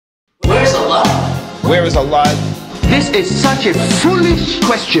Where is Allah? This is such a foolish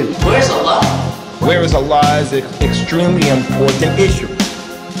question. Where's Allah? Where is Allah is an extremely important issue.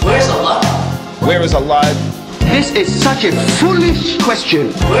 Where's Allah? Where is Allah? This is such a foolish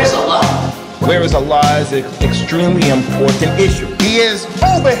question. Where's Allah? Where is Allah is an extremely important issue. He is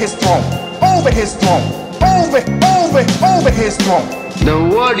over his throne, over his throne, over his throne. The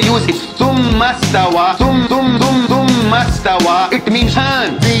word used is thumma stawa. Thumma stawa. It means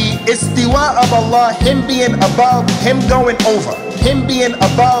turn. The istiwa of Allah, him being above, him going over. Him being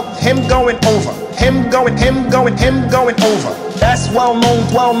above, him going over. Him going over. That's well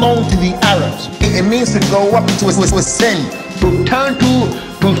known to the Arabs. It means to go up to ascend. To turn to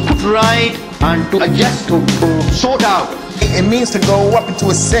put right, and to adjust, to sort out. It means to go up into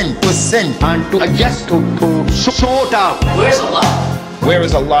ascend, and to adjust, to sort out. Where's Allah? Where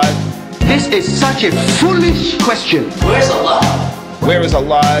is Allah? This is such a foolish question. Where's Allah? Where is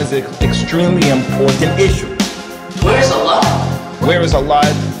Allah is an extremely important issue. Where's Allah? Where is Allah?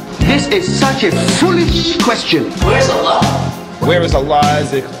 This is such a foolish question. Where's Allah? Where is Allah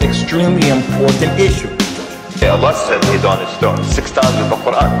is an extremely important issue. Allah said He's on His throne 6 times in the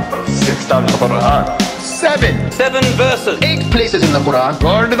Quran. 6 times in the Quran. 7 verses. 8 places in the Quran.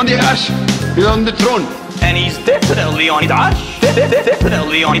 God is on the arsh. He's on the throne. And He's definitely on His arsh.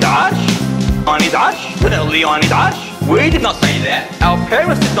 Definitely on His arsh. On His arsh. Definitely on His arsh. We did not say that. Our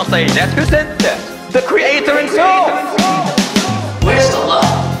parents did not say that. Who said that? The Creator Himself. Where's Allah?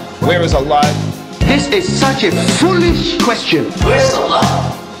 Where is Allah? This is such a foolish question. Where's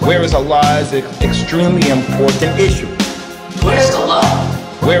Allah? Where is Allah is an extremely important issue. Where's Allah?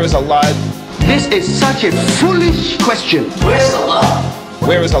 Where is Allah? This is such a foolish question. Where's Allah?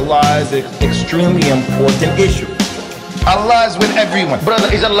 Where is Allah is an extremely important issue. Allah is with everyone.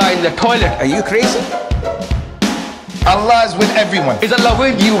 Brother, is Allah in the toilet? Are you crazy? Allah is with everyone. Is Allah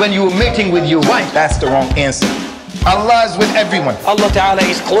with you when you were mating with your wife? That's the wrong answer. Allah is with everyone. Allah Ta'ala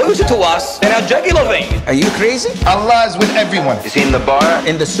is closer to us than our jugular vein. Are you crazy? Allah is with everyone. Is He in the bar?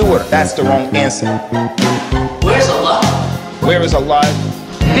 In the sewer. That's the wrong answer. Where's Allah? Where is Allah?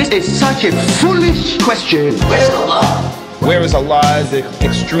 This is such a foolish question. Where's Allah? Where is Allah is an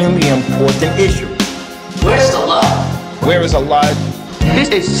extremely important issue. Where's Allah? Where is Allah? This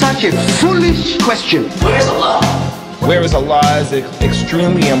is such a foolish question. Where's Allah? Where is Allah is an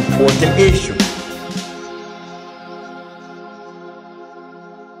extremely important issue.